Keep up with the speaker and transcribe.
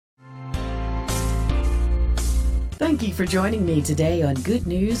Thank you for joining me today on Good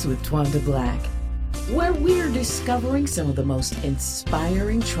News with Twanda Black, where we're discovering some of the most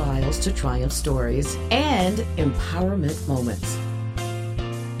inspiring trials to triumph stories and empowerment moments.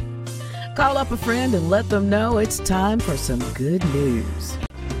 Call up a friend and let them know it's time for some good news.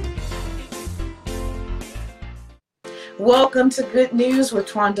 Welcome to Good News with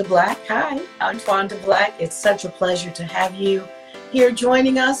Twanda Black. Hi, I'm Twanda Black. It's such a pleasure to have you here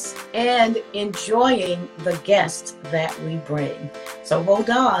joining us and enjoying the guests that we bring. So hold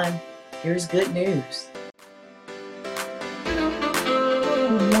on, here's good news.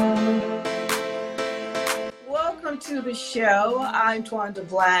 Welcome to the show. I'm Twanda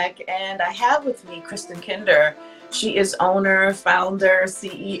Black, and I have with me Kristen Kinder. She is owner, founder,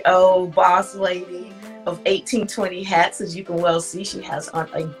 CEO, boss lady of 1820 Hats. As you can well see, she has on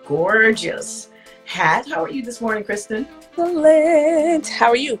a gorgeous hat. How are you this morning, Kristen? Excellent. How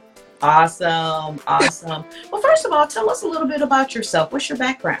are you? Awesome. Well, first of all, tell us a little bit about yourself. What's your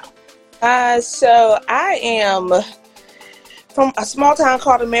background? So I am from a small town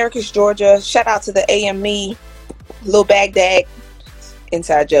called Americus, Georgia. Shout out to the AME, Little Baghdad,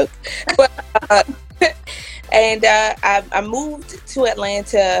 inside joke. But and I moved to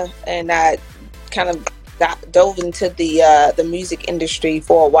Atlanta, and I kind of dove into the music industry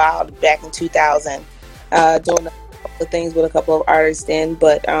for a while back in 2000, doing a couple of things with a couple of artists then,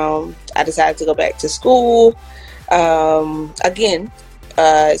 but I decided to go back to school again.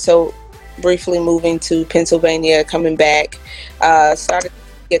 So briefly moving to Pennsylvania, coming back, started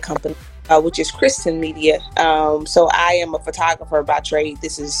a company, which is Kristen Media. So I am a photographer by trade.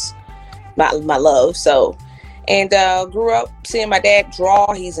 This is my love. So, and grew up seeing my dad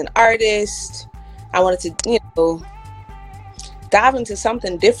draw. He's an artist. I wanted to, dive into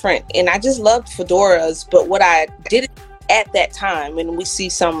something different, and I just loved fedoras. But what I did at that time, and we see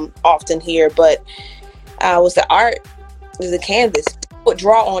some often here, but was the art, was the canvas. Would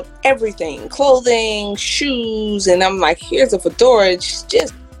draw on everything, clothing, shoes, and I'm like, here's a fedora. It's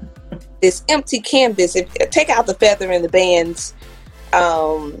just this empty canvas. Take out the feather and the bands.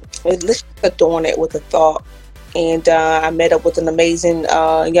 Let's just adorn it with a thought. And I met up with an amazing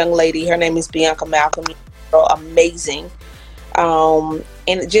young lady. Her name is Bianca Malcolm. Amazing. And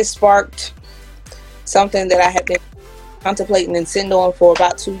it just sparked something that I had been contemplating and sitting on for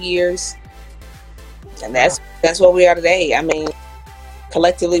about 2 years. And that's where we are today. I mean,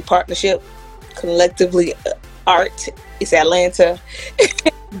 collectively partnership, collectively art. It's Atlanta.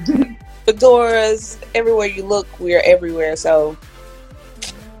 Fedoras, everywhere you look, we are everywhere. So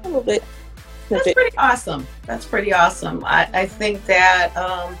a little bit. That's pretty awesome. I think that,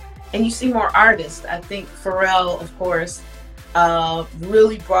 and you see more artists. I think Pharrell, of course,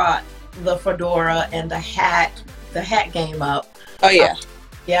 really brought the fedora and the hat game up. Oh yeah.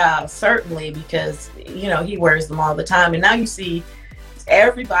 Yeah, certainly, because, he wears them all the time. And now you see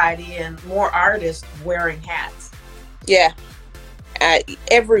everybody and more artists wearing hats. Yeah.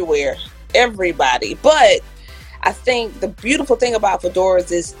 Everywhere. Everybody. But I think the beautiful thing about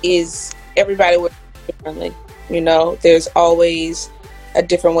fedoras is everybody wears it differently. There's always a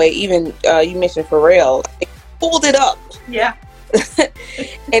different way. Even you mentioned Pharrell, they pulled it up. Yeah.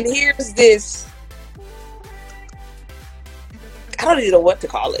 And here's this, I don't even know what to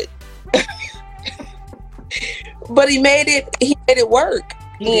call it. But he made it work.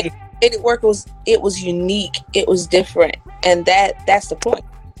 He did. It work. It was unique. It was different. And that's the point.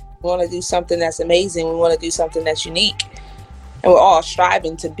 We want to do something that's amazing. We want to do something that's unique. And we're all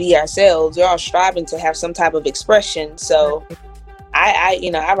striving to be ourselves. We're all striving to have some type of expression. So I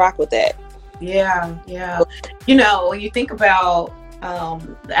rock with that. Yeah. When you think about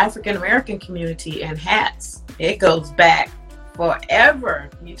the African American community and hats, it goes back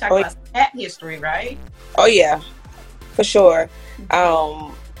forever. You talk about hat history, right? Oh yeah, for sure.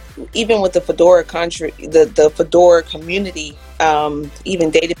 Even with the fedora country, the fedora community,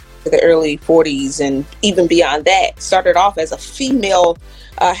 even dated to the early 40s and even beyond that, started off as a female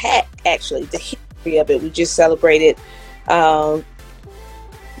hat. Actually, the history of it, we just celebrated the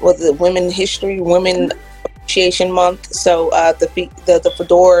Women Appreciation Month. So the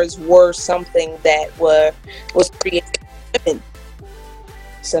fedoras were something that was created by women.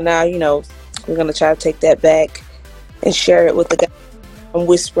 So now we're gonna try to take that back and share it with the guys. I'm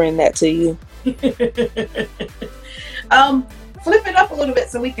whispering that to you. Flip it up a little bit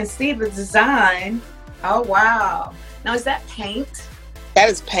so we can see the design. Oh wow! Now is that paint? That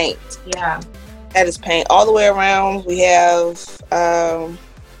is paint. Yeah. That is paint all the way around. We have. That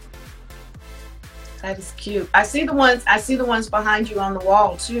is cute. I see the ones behind you on the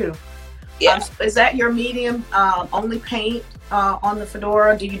wall too. Yeah. Is that your medium only paint on the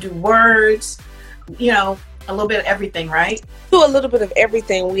fedora? Do you do words? A little bit of everything, right? Do a little bit of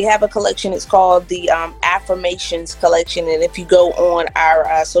everything. We have a collection. It's called the Affirmations Collection, and if you go on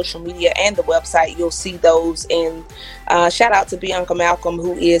our social media and the website, you'll see those. And shout out to Bianca Malcolm,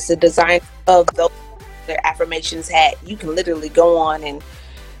 who is the designer of those their affirmations hat. You can literally go on and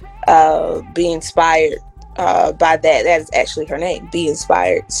be inspired by that. That is actually her name, Be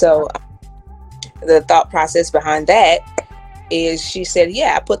Inspired. So the thought process behind that is, she said,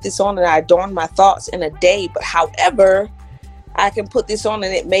 yeah, I put this on and I adorn my thoughts in a day, but however, I can put this on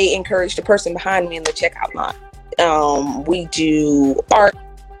and it may encourage the person behind me in the checkout line. We do art,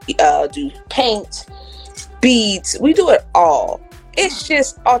 do paint, beads, we do it all. It's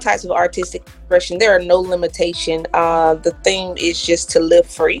just all types of artistic expression. There are no limitation. The theme is just to live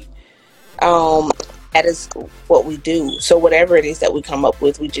free. That is what we do. So whatever it is that we come up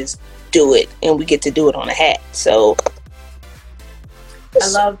with, we just do it, and we get to do it on a hat. So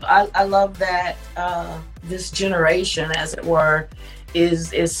I love that this generation, as it were,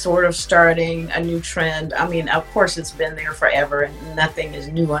 is sort of starting a new trend. I mean, of course, it's been there forever, and nothing is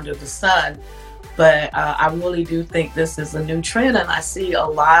new under the sun. But I really do think this is a new trend, and I see a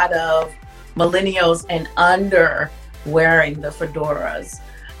lot of millennials and under wearing the fedoras.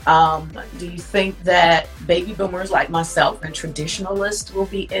 Do you think that baby boomers like myself and traditionalists will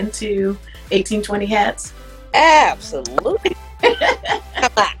be into 1820 hats? Absolutely.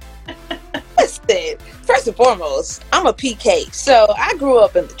 Listen, first and foremost, I'm a PK, so I grew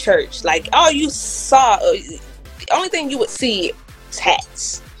up in the church. Like, all you saw, the only thing you would see is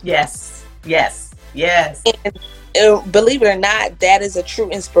hats. Yes. And believe it or not, that is a true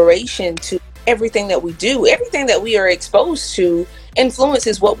inspiration to everything that we do. Everything that we are exposed to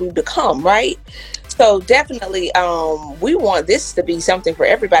influences what we become, right? So definitely, we want this to be something for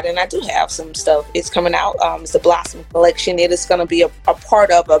everybody. And I do have some stuff. It's coming out. It's the Blossom collection. It is going to be a part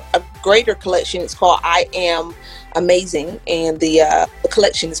of a greater collection. It's called I Am Amazing. And the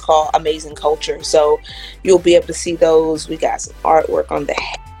collection is called Amazing Culture. So you'll be able to see those. We got some artwork on the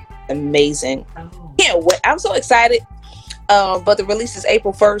hat. Amazing. Can't wait. I'm so excited. But the release is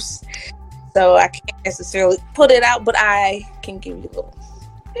April 1st. So I can't necessarily put it out, but I can give you a little.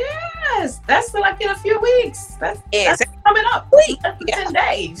 Yes, that's like in a few weeks. That's coming up. 10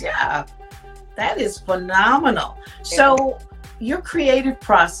 days. Yeah, that is phenomenal. So your creative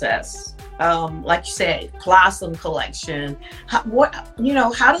process, like you said, Blossom collection. How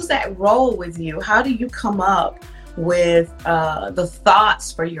does that roll with you? How do you come up with the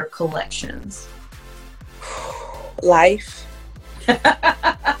thoughts for your collections? Life.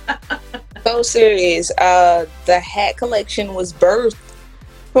 So serious. The hat collection was birthed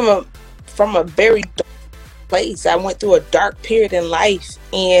from a very dark place. I went through a dark period in life,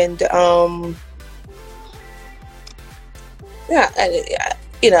 and I'm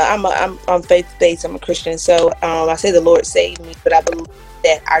faith-based. I'm a Christian, so I say the Lord saved me, but I believe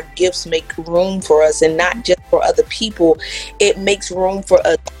that our gifts make room for us, and not just for other people. It makes room for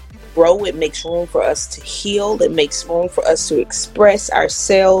us to grow. It makes room for us to heal. It makes room for us to express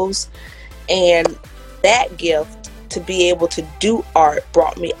ourselves. And that gift to be able to do art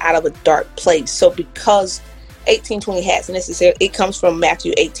brought me out of a dark place. So because 1820 hats necessary, it comes from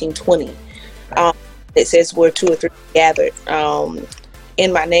Matthew 18:20. It says, where two or three gathered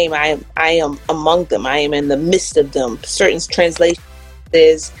in my name, I am among them. I am in the midst of them. Certain translation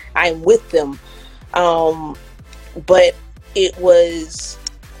says I am with them. But it was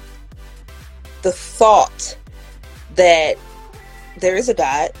the thought that there is a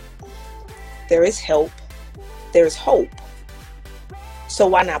God, there is help, there is hope. So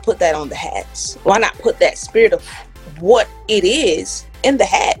why not put that on the hats? Why not put that spirit of what it is in the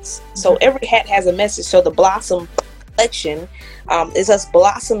hats? So every hat has a message. So the Blossom collection is us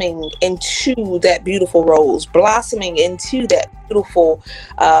blossoming into that beautiful rose, blossoming into that beautiful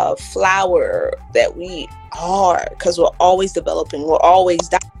flower that we are, because we're always developing, we're always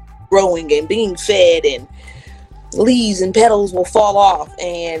growing and being fed, and leaves and petals will fall off,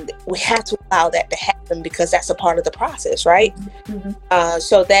 and we have to allow that to happen because that's a part of the process, right? Mm-hmm.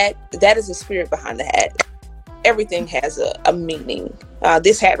 So that is the spirit behind the hat. Everything has a meaning.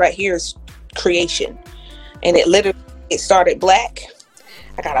 This hat right here is creation, and it started black.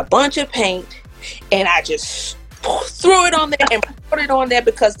 I got a bunch of paint, and I just threw it on there and put it on there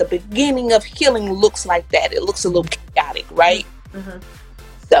because the beginning of healing looks like that. It looks a little chaotic, right? Mm-hmm.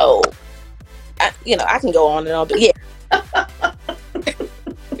 So I can go on and on, but yeah.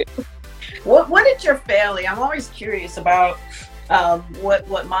 What did your family? I'm always curious about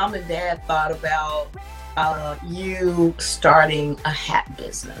what mom and dad thought about you starting a hat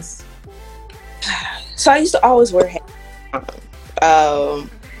business. So I used to always wear hats,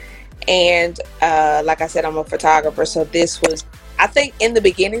 And like I said, I'm a photographer, so this was, I think, in the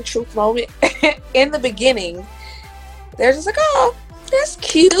beginning, truth moment. In the beginning, they're just like, oh, that's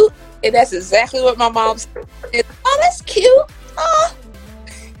cute. And that's exactly what my mom said. Oh, that's cute. Oh,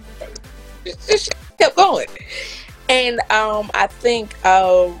 just kept going. And I think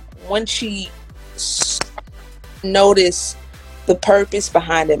when she noticed the purpose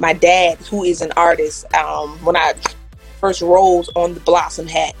behind it, my dad, who is an artist, when I first rolled on the Blossom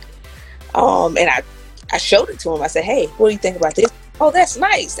hat, and I showed it to him. I said, hey, what do you think about this? Oh, that's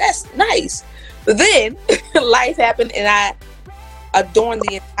nice. That's nice. But then life happened, and I adorned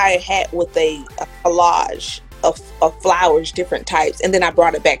the entire hat with a collage of flowers, different types. And then I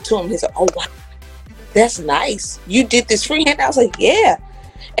brought it back to him. He said, oh, wow, that's nice. You did this freehand? I was like, yeah.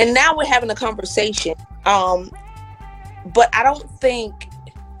 And now we're having a conversation. But I don't think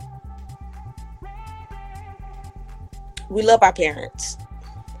we love our parents.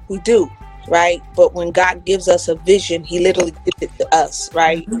 We do, right? But when God gives us a vision, he literally gives it to us,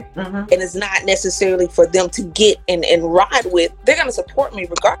 right? Mm-hmm. And it's not necessarily for them to get and ride with. They're going to support me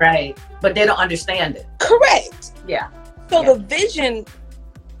regardless. Right. But they don't understand it. Correct. Yeah. So the vision,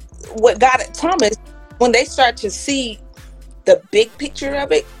 what God had promised, when they start to see the big picture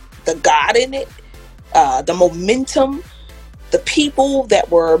of it, the God in it, the momentum, the people that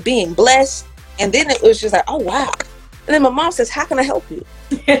were being blessed, and then it was just like, oh, wow. And then my mom says, how can I help you?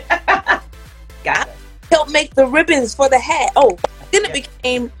 Got it. Help make the ribbons for the hat. Oh, then it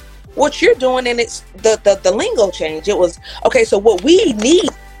became what you're doing, and it's the lingo change. It was, okay, so what we need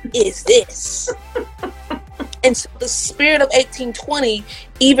is this. And so the spirit of 1820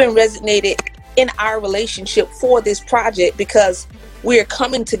 even resonated in our relationship for this project, because we're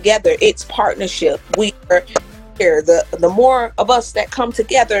coming together. It's partnership. We are here. The more of us that come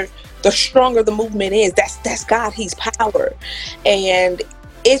together, the stronger the movement is. That's God. He's power. And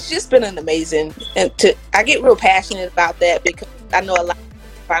it's just been an amazing, and I get real passionate about that, because I know a lot of people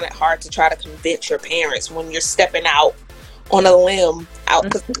find it hard to try to convince your parents when you're stepping out on a limb out.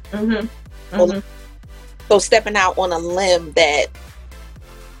 Mm-hmm. Mm-hmm. So stepping out on a limb, that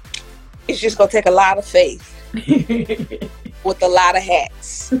it's just gonna take a lot of faith with a lot of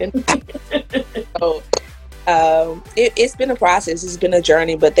hats. So it's been a process. It's been a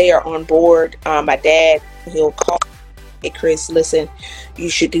journey, but they are on board. My dad, he'll call, hey Chris, listen, you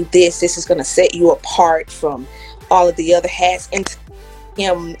should do this. This is gonna set you apart from all of the other hats, and to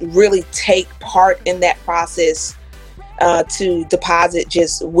him really take part in that process. To deposit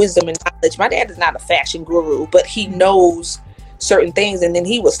just wisdom and knowledge. My dad is not a fashion guru, but he knows certain things, and then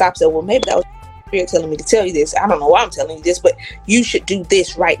he would stop and say, well, maybe that was Spirit telling me to tell you this. I don't know why I'm telling you this, but you should do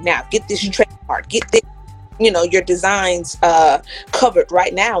this right now. Get this trademark, get this, your designs covered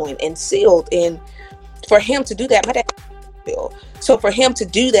right now and sealed. And for him to do that, my dad, so for him to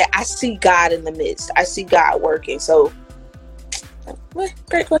do that, I see God in the midst. I see God working. So great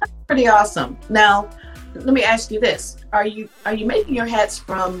question. That's pretty awesome. Now, let me ask you this. Are you making your hats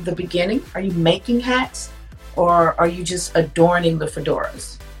from the beginning? Are you making hats, or are you just adorning the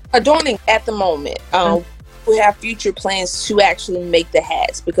fedoras? Adorning at the moment. We have future plans to actually make the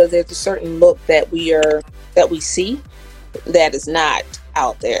hats, because there's a certain look that we see that is not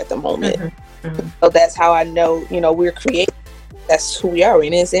out there at the moment. Mm-hmm. Mm-hmm. So that's how I know, we're creators. That's who we are.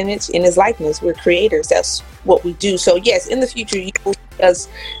 In his likeness, we're creators. That's what we do. So yes, in the future, you will see us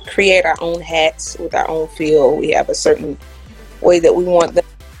create our own hats with our own feel. We have a certain way that we want them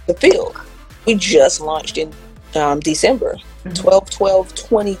to feel. We just launched in December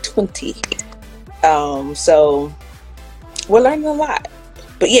 12/12/2020. So we're learning a lot.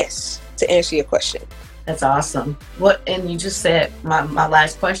 But yes, to answer your question. That's awesome. And you just said, my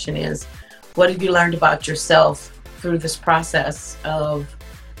last question is, what have you learned about yourself through this process of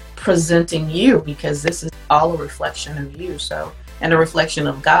presenting you? Because this is all a reflection of you, and a reflection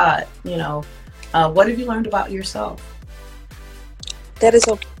of God. What have you learned about yourself? That it's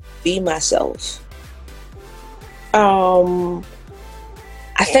okay to be myself. I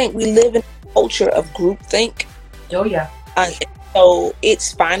think we live in a culture of groupthink. Oh yeah. So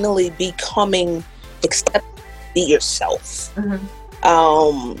it's finally becoming acceptable to be yourself.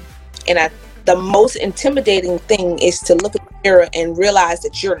 Mm-hmm. And the most intimidating thing is to look at the mirror and realize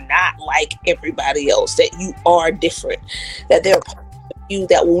that you're not like everybody else, that you are different, that there are parts of you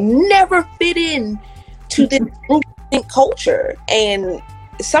that will never fit in to this groupthink culture. And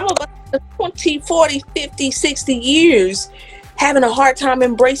some of us, 20, 40, 50, 60 years, having a hard time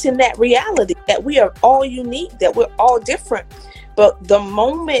embracing that reality, that we are all unique, that we're all different. But the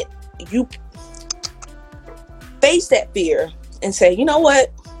moment you face that fear and say, you know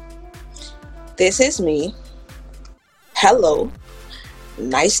what? This is me. Hello.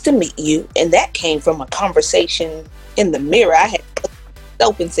 nice to meet you. And that came from a conversation in the mirror. I had to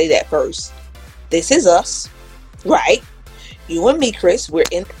stop and say that first. This is us, right? You and me, Chris, we're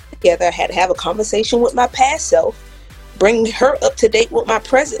in together. I had to have a conversation with my past self, bring her up to date with my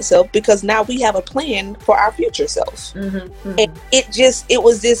present self, because now we have a plan for our future self. Mm-hmm, mm-hmm. And it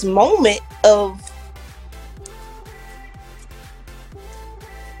was this moment of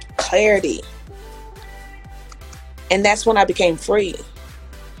clarity. And that's when I became free.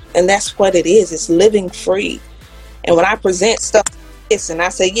 And that's what it is. It's living free. And when I present stuff like this and I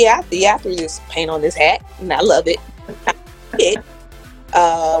say, yeah, I threw this paint on this hat and I love it.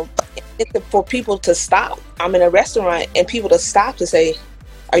 For people to stop. I'm in a restaurant and people to stop to say,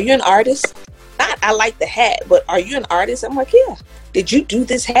 are you an artist? Not, I like the hat, but are you an artist? I'm like, yeah. Did you do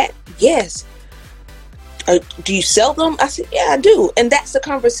this hat? Yes. Do you sell them? I said, yeah, I do. And that's the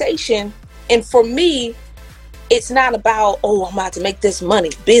conversation. And for me, it's not about, oh, I'm about to make this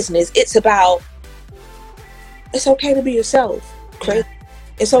money, business. It's about, it's okay to be yourself, Chris.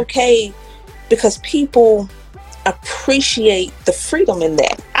 It's okay because people appreciate the freedom in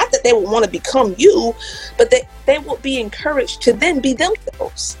that. Not that they would want to become you, but that they would be encouraged to then be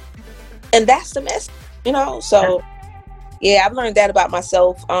themselves. And that's the message, you know? So, yeah, I've learned that about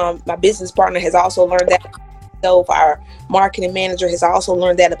myself. My business partner has also learned that about himself. Our marketing manager has also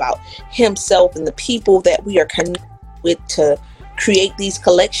learned that about himself, and the people that we are connected with to create these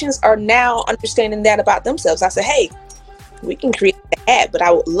collections are now understanding that about themselves. I said, hey, we can create the ad, but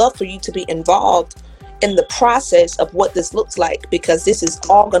I would love for you to be involved in the process of what this looks like, because this is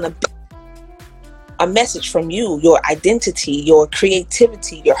all going to be a message from you. Your identity, your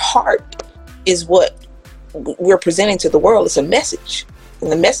creativity, your heart is what we're presenting to the world. It's a message,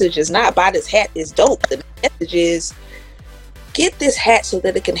 and the message is not buy this hat, is dope. The message is get this hat so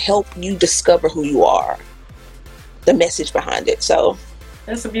that it can help you discover who you are. The message behind it. So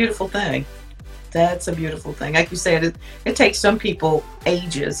that's a beautiful thing. That's a beautiful thing. Like you said, it takes some people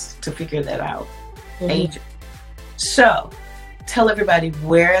ages to figure that out. Mm-hmm. Ages. So tell everybody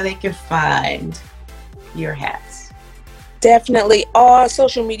where they can find your hats. Definitely all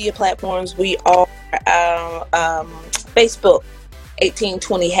social media platforms. We are Facebook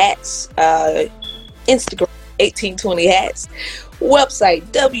 1820 hats, Instagram 1820 hats, website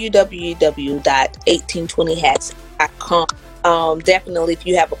www.1820hats.com. Definitely, if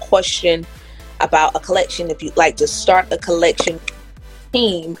you have a question about a collection, if you'd like to start a collection,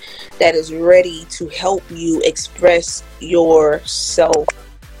 team that is ready to help you express yourself.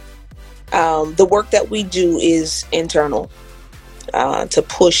 The work that we do is internal, to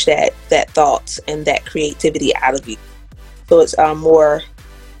push that thoughts and that creativity out of you. So it's more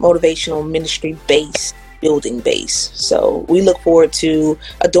motivational, ministry based, building based. So we look forward to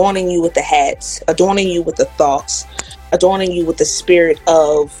adorning you with the hats, adorning you with the thoughts, adorning you with the spirit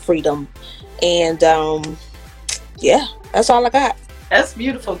of freedom. And yeah, that's all I got. That's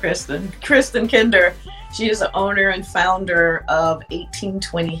beautiful, Kristen. Kristen Kinder. She is the owner and founder of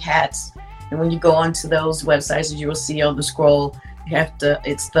 1820 Hats. And when you go onto those websites, as you will see on the scroll,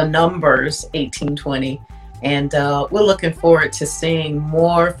 it's the numbers 1820. And we're looking forward to seeing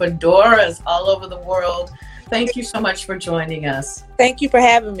more fedoras all over the world. Thank you so much for joining us. Thank you for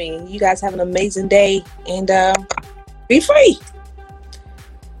having me. You guys have an amazing day, and be free.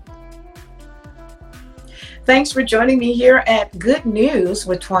 Thanks for joining me here at Good News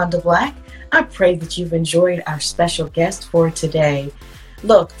with Twanda Black. I pray that you've enjoyed our special guest for today.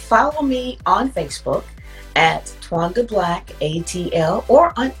 Look, follow me on Facebook at Twanda Black ATL,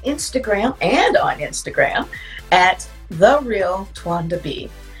 or on Instagram at The Real Twanda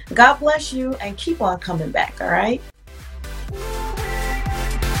B. God bless you, and keep on coming back, all right?